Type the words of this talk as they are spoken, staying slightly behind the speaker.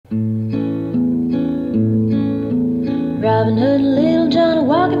Robin Hood and Little John are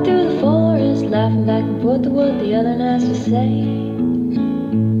walking through the forest, laughing back and forth at what the other has to say.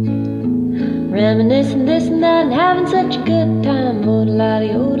 Reminiscing this and that and having such a good time. Oh-de-lottie,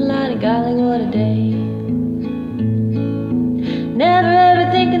 golly, what a day. Never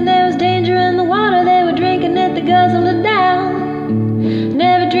ever thinking there was danger in the water they were drinking it, they guzzled it down.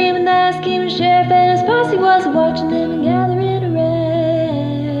 Never dreaming that scheming sheriff and his posse was watching them and gathering around.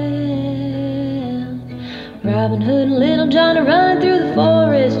 Robin Hood and Little John are running through the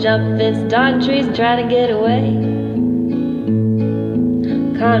forest, jumping fences, dodging trees and trying to get away.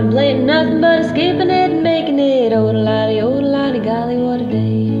 Contemplating nothing but escaping it and making it. Oh-de-lottie, golly, what a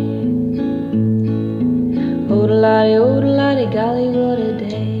day. Oh-de-lottie, golly, what a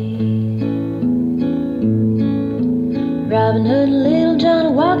day. Robin Hood and Little John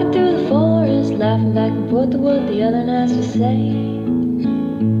are walking through the forest, laughing back and forth at what the other has to say.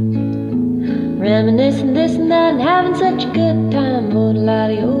 Reminiscing this and that and having such a good time.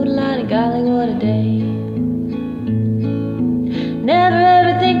 Oh-de-lottie, golly, what a day. Never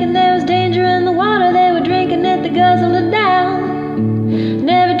ever thinking there was danger in the water they were drinking it, they guzzled it down.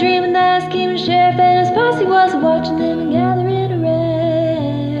 Never dreaming that scheming sheriff and his posse was watching them and gathering around.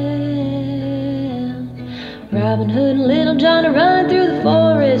 Robin Hood and Little John are running through the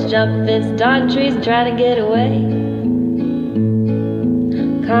forest, jumping fences, dodging trees and trying to get away.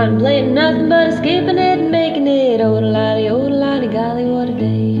 Contemplating nothing but escaping it and making it. Oh-de-lottie,